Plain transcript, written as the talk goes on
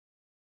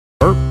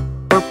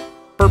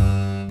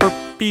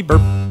burpy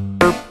burp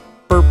burp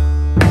burp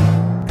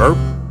burp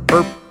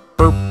burp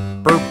burp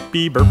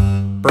burpy burp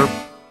burp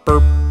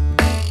burp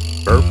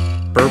burp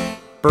burp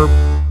burp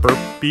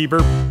burpy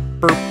burp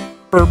burp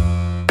burp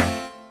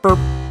burp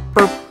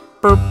burp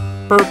burp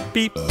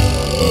burpy burp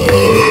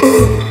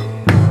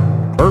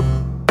burp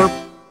burp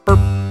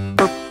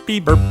burpy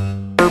burp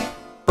burp burp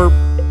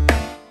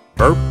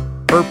burp burp burp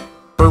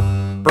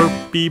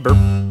burpy burp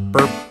burp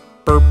burp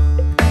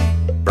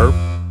burp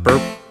burp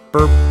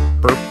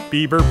burp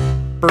burpy burp burp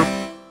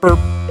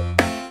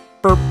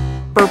burp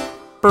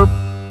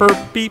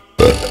burp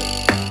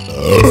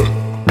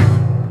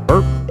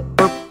burp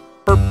burp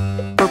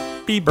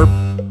burpy burp burp burp burpy burp burp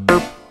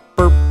burp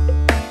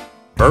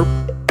burp burp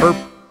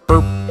burp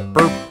burpy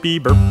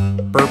burp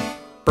burp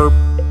burp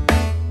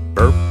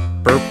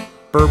burp burp burp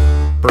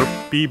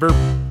burpy burp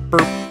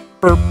burp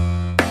burp burp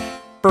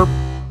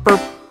burp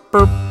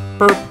burp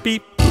burpy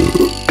burp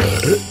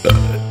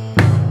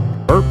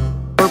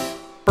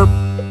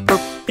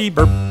burp burp burpy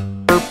burp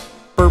burp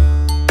burp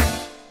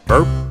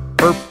burp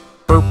burp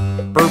burp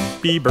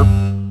burpy burp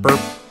burp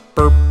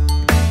burp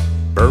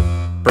burp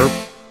burp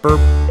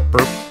burp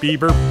burpy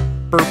burp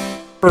burp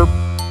burp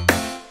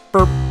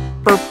burp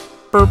burp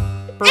burp.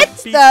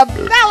 It's the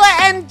Bella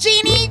and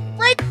Jeannie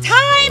Break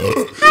Time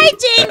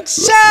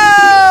Hijinks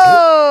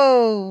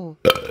Show!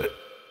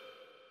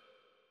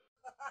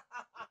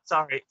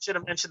 Sorry, should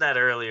have mentioned that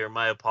earlier.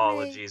 My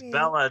apologies. Maybe.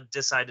 Bella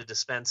decided to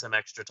spend some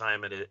extra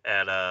time at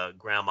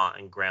grandma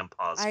and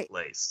grandpa's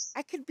place.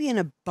 I could be in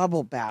a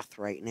bubble bath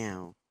right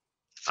now.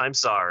 I'm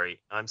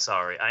sorry. I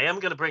am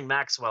going to bring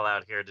Maxwell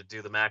out here to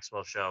do the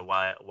Maxwell show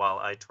while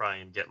I try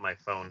and get my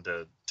phone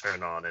to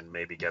turn on and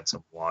maybe get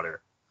some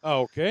water.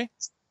 Oh, okay.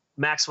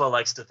 Maxwell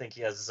likes to think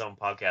he has his own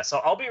podcast, so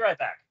I'll be right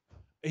back.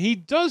 He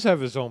does have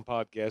his own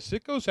podcast.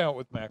 It goes out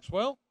with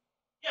Maxwell.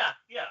 Yeah.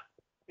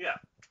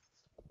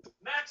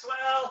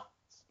 Maxwell,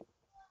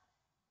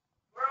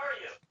 where are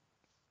you?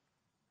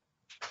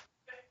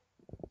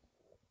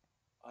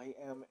 I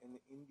am an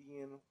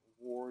Indian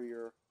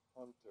warrior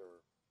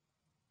hunter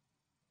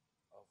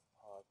of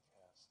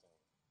podcasting.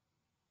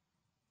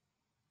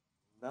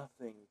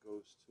 Nothing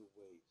goes to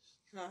waste.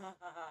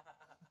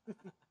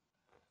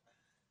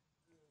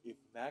 If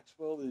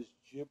Maxwell is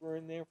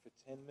gibbering there for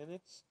 10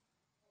 minutes,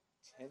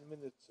 10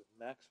 minutes of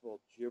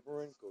Maxwell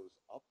gibbering goes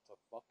up to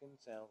fucking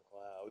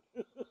SoundCloud.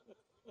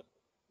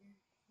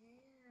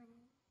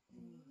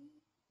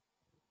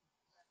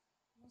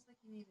 Almost like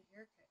you need a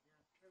haircut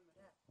now. Trim it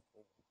up.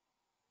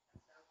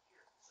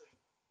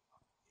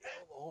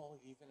 It'll all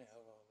even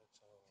out on its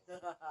own.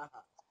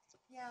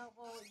 Yeah,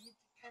 well, you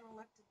kind of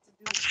left it to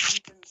do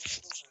something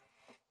before.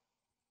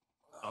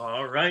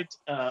 All right.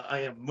 I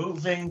am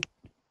moving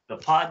the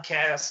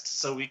podcast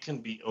so we can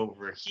be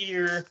over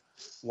here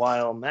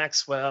while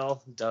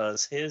Maxwell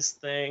does his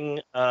thing.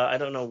 I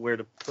don't know where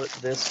to put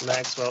this,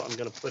 Maxwell. I'm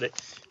going to put it,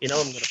 I'm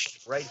going to put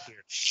it right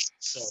here.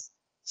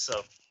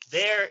 So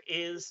there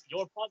is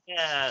your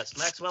podcast.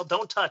 Maxwell,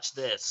 don't touch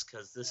this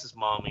because this is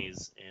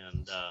mommy's.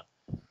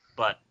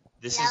 But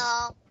this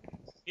Hello.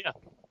 is, yeah.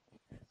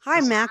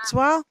 Hi,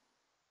 Maxwell.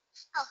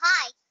 Oh,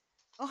 hi.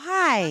 Oh,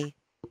 hi.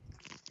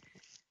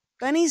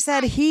 Bunny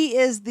said he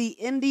is the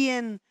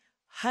Indian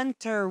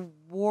hunter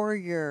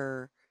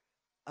warrior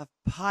of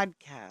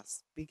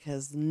podcasts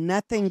because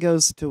nothing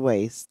goes to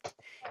waste.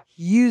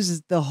 He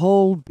uses the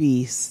whole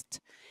beast,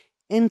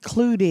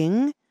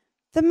 including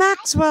the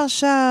Maxwell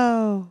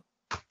Show.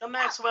 The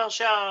Maxwell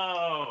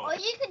Show. Or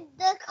you could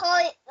call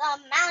it the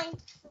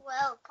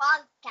Maxwell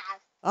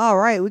Podcast. All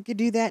right, we could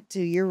do that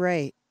too. You're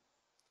right.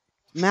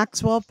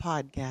 Maxwell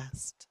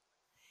Podcast.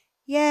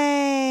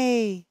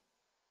 Yay!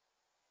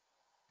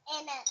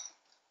 And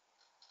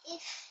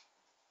if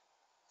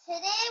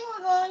today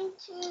we're going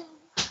to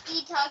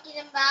be talking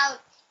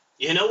about...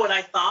 You know what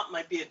I thought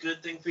might be a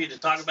good thing for you to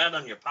talk about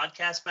on your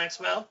podcast,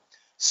 Maxwell?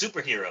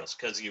 Superheroes,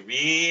 because you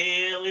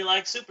really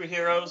like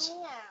superheroes.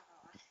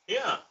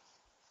 Yeah.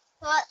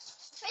 But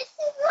first thing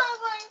we're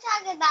going to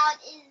talk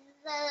about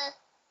is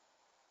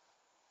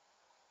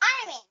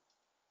Iron Man.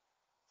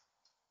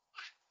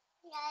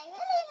 Yeah, I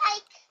really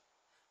like...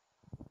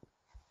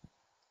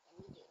 Let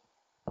me do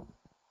it.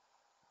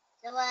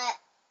 So,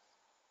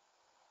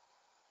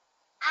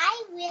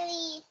 I'm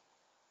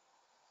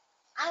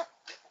hot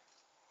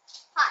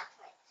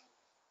for it.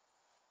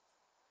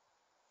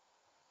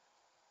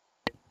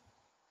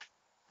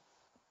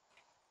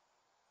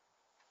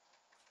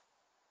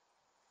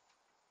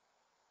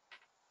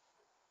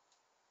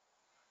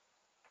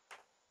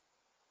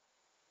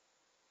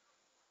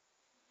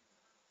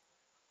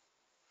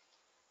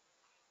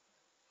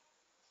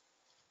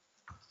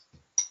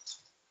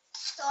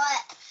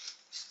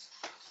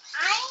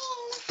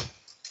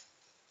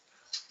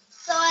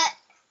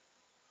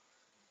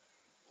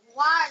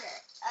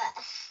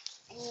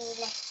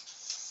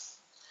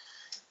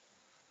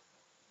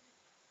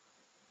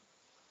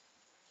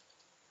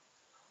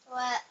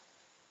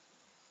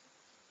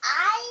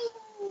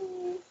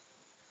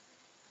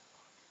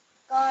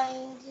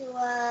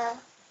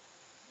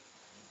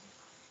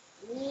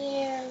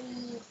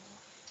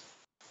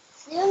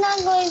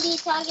 I'm going to be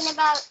talking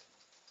about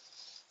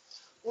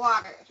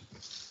water.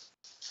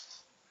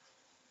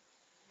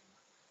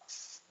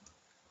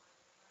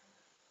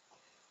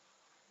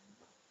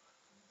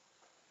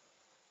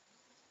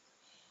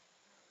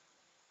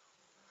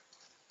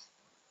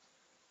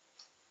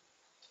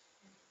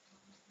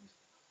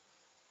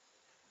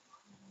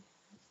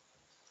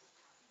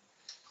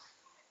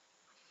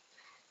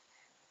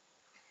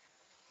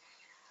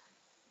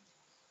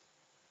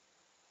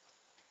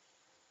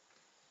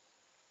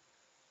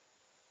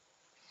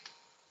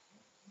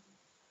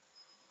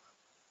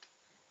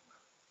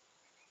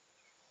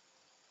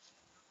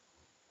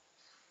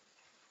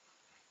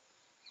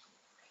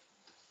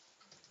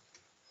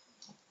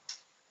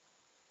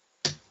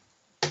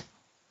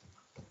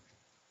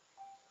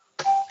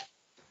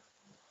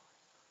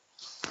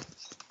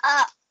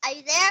 Are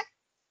you there?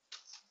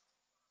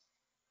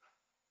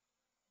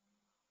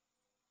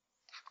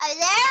 Are you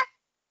there?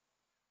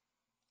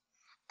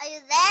 Are you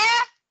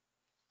there?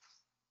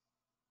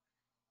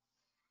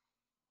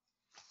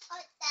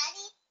 Oh,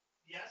 Daddy,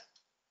 Yes.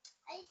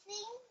 I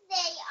think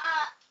they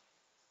are.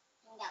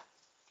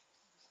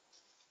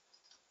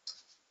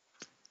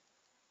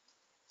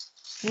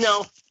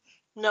 No.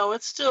 No,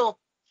 it's still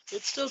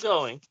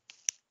going.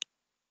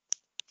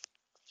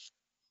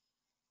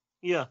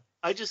 Yeah,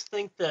 I just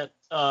think that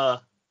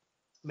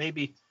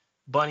maybe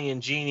Bunny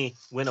and Jeannie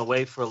went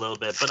away for a little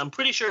bit, but I'm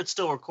pretty sure it's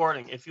still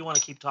recording. If you want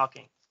to keep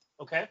talking,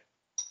 okay? Okay.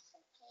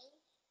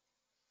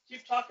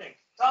 Keep talking.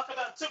 Talk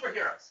about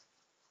superheroes.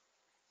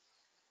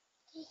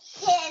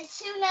 And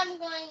soon I'm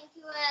going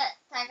to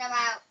talk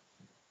about,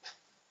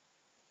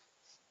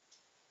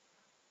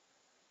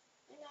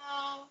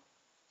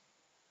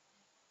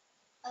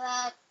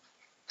 about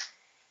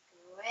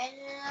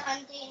treasure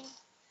hunting.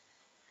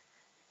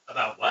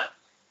 About what?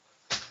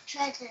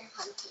 Treasure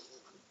hunting.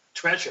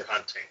 Treasure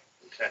hunting.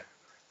 Okay.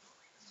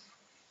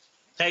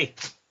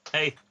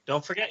 Hey,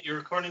 don't forget you're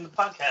recording the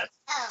podcast.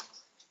 Oh.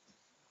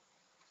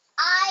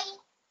 I'm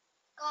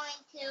going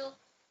to.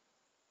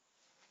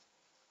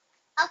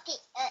 Okay,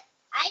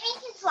 I'm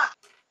in his rock.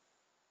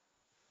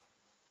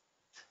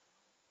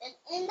 And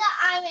in the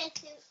Iron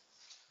suit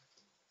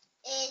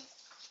is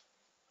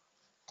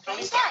Tony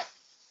Tony Stark. Stark.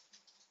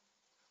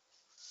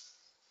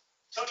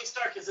 Tony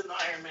Stark is in the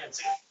Iron Man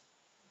suit.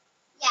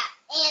 Yeah,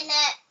 and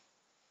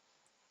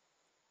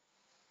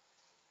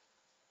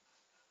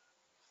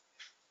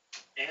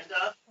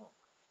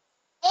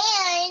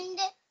and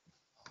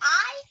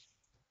I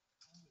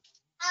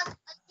have a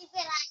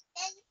secret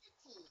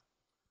identity.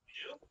 you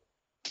do?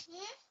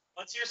 Hmm?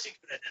 What's your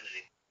secret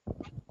identity?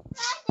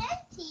 My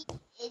identity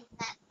is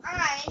that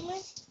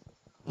I'm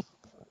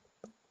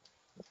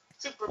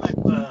Super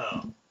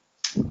Maxwell.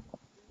 and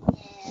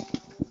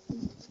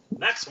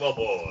Maxwell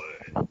boy.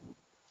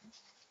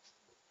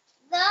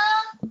 the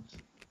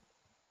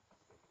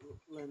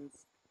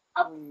Lynn's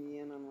Oh. filling me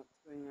in on what's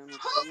going on with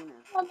Hulk. Cena.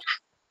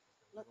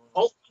 Look,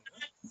 Hulk.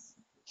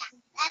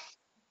 That's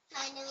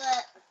kind of a.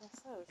 I guess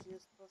so. She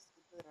was supposed to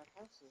put our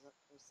houses up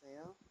for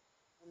sale,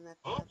 and that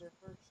they Oh. had their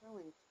first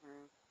showing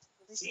tomorrow.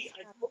 So they See, just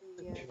I got told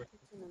the them they were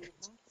kitchen and the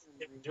bathroom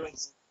they were doing.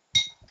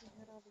 remodeled. We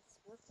had all this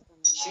work done.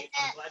 On See,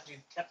 I'm glad you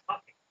kept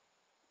talking.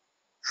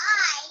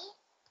 I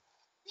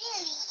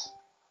really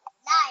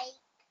like.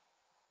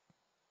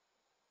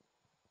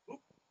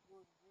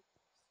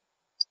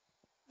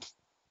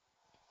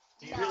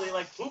 Do you really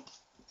like poop?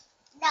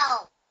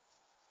 No.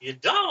 You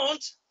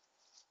don't?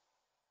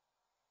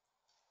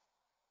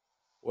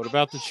 What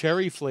about the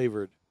cherry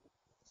flavored?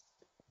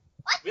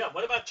 Yeah,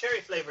 what about cherry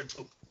flavored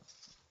poop?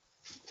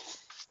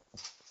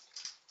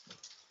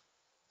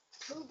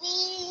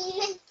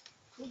 Pooping.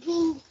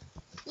 Pooping.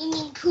 You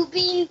mean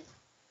pooping?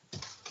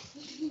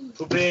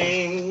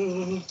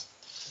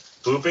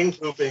 Pooping.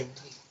 Pooping.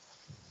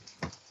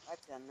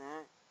 I've done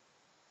that.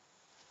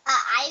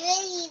 I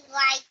really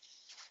like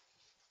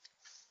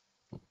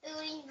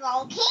doing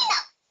volcanoes.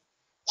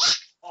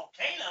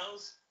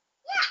 Volcanoes?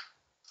 Yeah.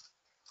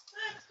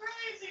 That's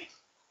crazy.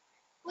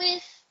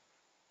 With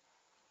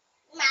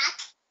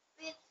Max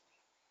with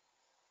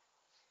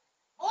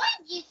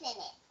orange juice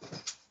in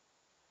it.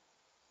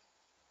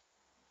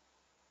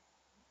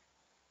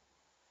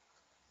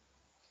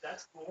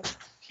 That's cool.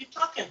 Keep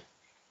talking.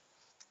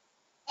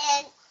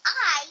 And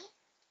I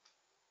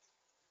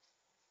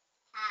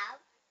have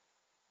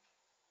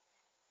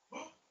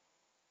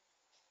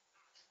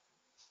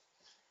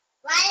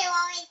why do you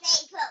always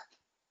say poop?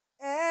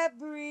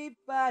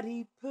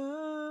 Everybody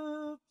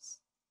poops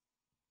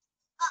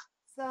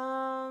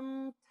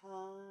sometime.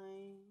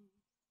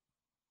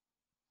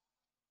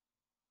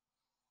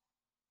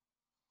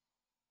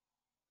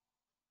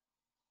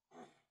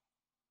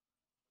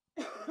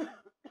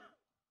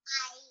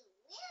 I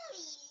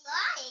really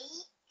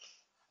like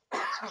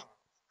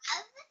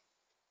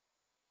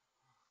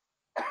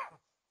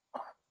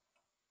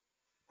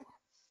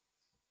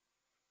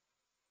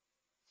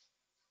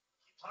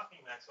Keep talking,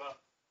 Maxwell.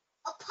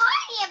 a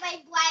party in my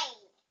brain.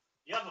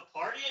 You have a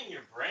party in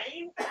your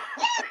brain?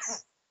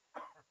 Yes.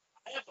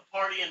 I have a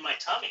party in my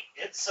tummy.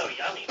 It's so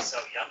yummy, so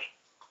yummy.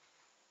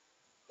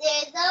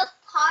 There's a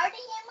party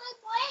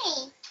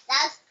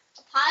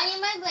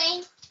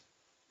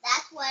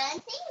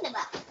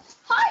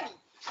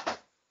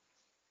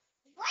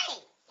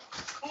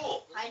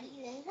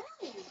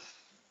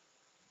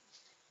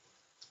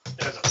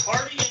There's a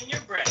party in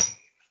your brain.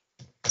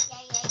 Yeah.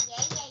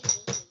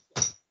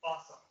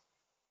 Awesome.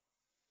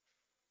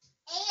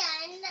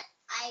 And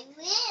I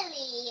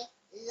really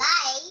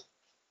like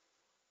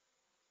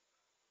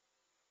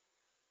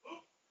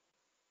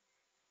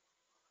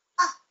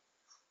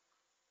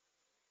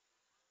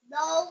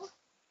no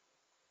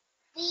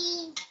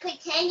being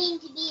pretending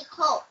to be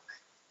Hulk.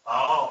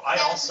 Oh, I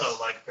also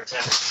like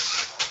pretending.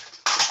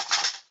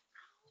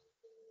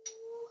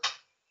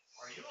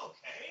 Are you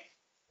okay?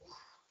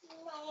 No,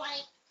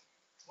 like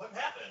What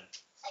happened?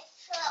 I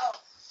fell.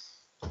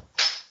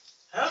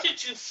 How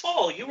did you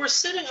fall? You were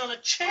sitting on a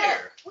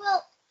chair.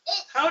 Well,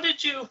 How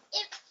did you?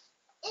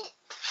 it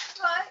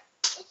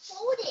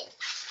folded.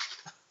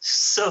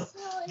 So So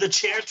the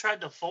chair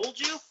tried to fold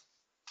you?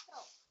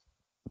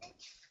 It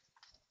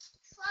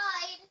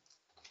tried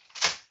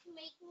to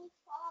make me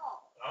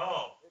fall.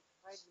 Oh.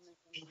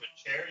 Stupid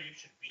chair, you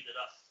should beat it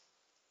up.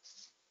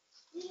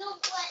 You know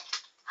what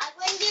I'm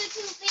going to do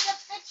to beat up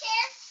the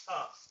chair?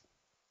 Huh.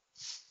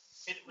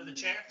 Hit it with a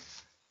chair?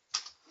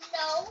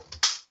 No.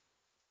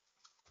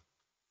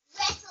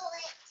 Wrestle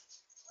it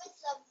with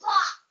the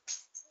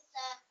box.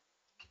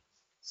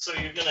 So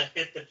you're going to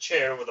hit the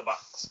chair with a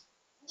box?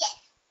 Yes.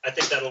 I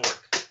think that'll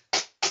work.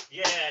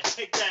 Yeah,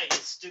 take that, you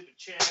stupid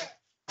chair.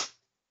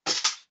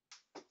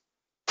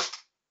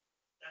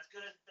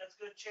 That's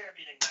good chair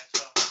beating,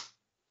 Maxwell.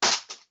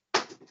 Yeah. I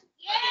think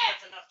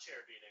that's enough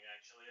chair beating,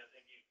 actually. I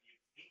think you've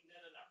beaten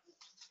it enough.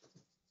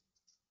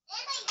 And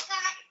I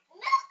got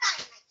milk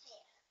on my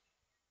chair.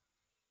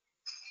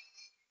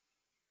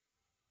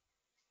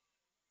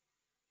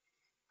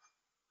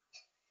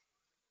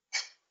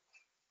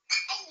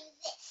 I need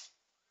this.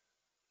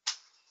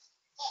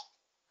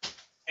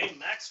 Hey,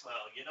 Maxwell,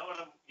 you know what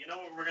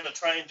we're going to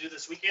try and do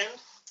this weekend?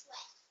 What?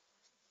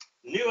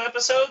 New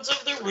episodes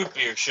of the Root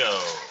Beer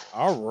Show.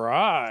 All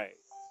right.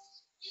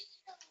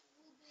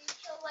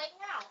 Show right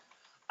now.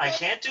 I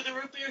can't do the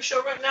Root Beer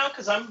Show right now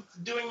because I'm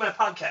doing my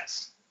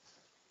podcast.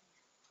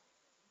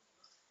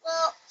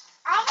 Well,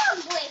 I'm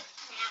on break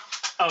now.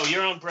 Oh,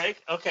 you're on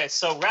break? Okay,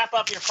 so wrap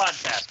up your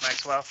podcast,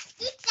 Maxwell.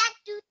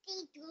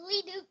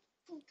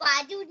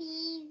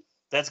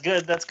 That's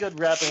good. That's good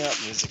wrapping up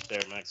music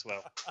there,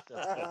 Maxwell.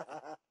 That's good.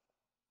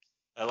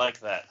 I like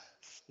that.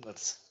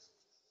 That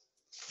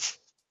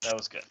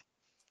was good.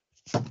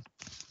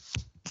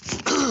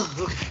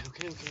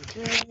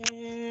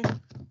 Okay.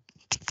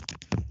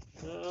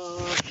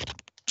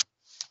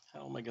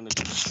 How am I going to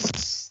do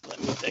this? Let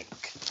me think.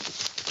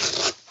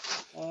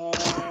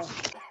 Okay,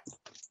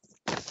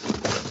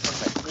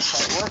 this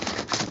might work.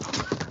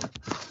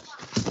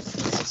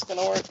 This is going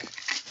to work.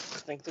 I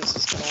think this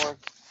is going to work.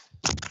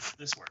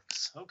 This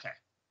works. Okay.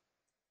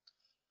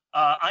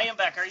 I am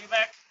back. Are you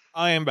back?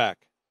 I am back.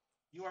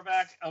 You are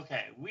back?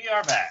 Okay, we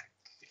are back.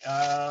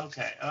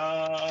 Okay,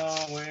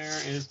 where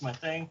is my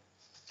thing?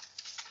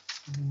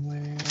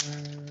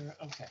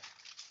 Okay,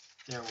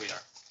 there we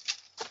are.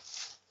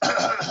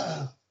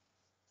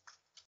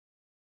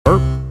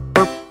 Burp,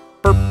 burp,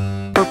 burp,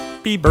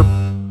 burpy burp,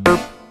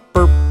 burp,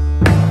 burp.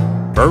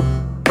 Burp,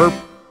 burp,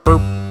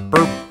 burp,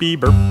 burpy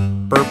burp,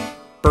 burp,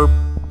 burp.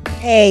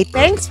 Hey,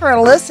 thanks for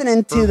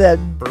listening to the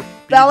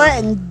Bella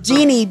and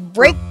Jeannie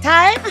Break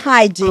Time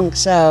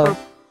Hijinks Show.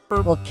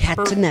 We'll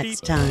catch you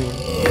next time.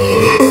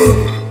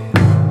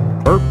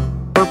 Burp,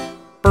 burp,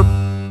 burp,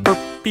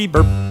 burpy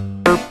burp,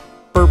 burp,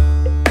 burp.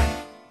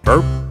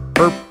 Burp,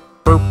 burp,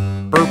 burp,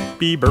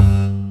 burpy burp,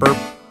 burp,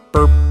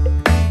 burp.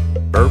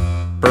 Burp,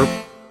 burp,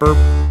 burp,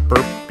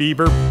 burpy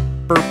burp,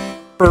 burp,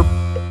 burp.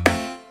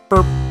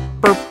 Burp,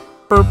 burp,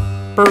 burp,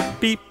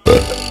 burpy.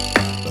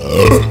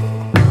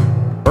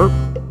 Burp,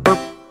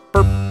 burp, burp,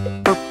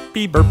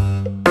 burpy burp,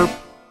 burp,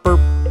 burp.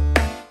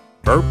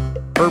 Burp,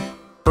 burp,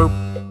 burp,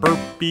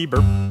 burpy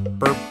burp,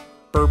 burp,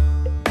 burp.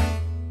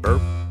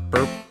 Burp,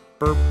 burp,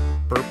 burp,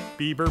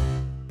 burpy burp,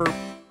 burp,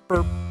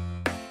 burp.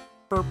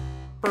 Burp,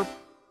 burp,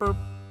 burp,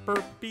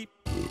 burpy.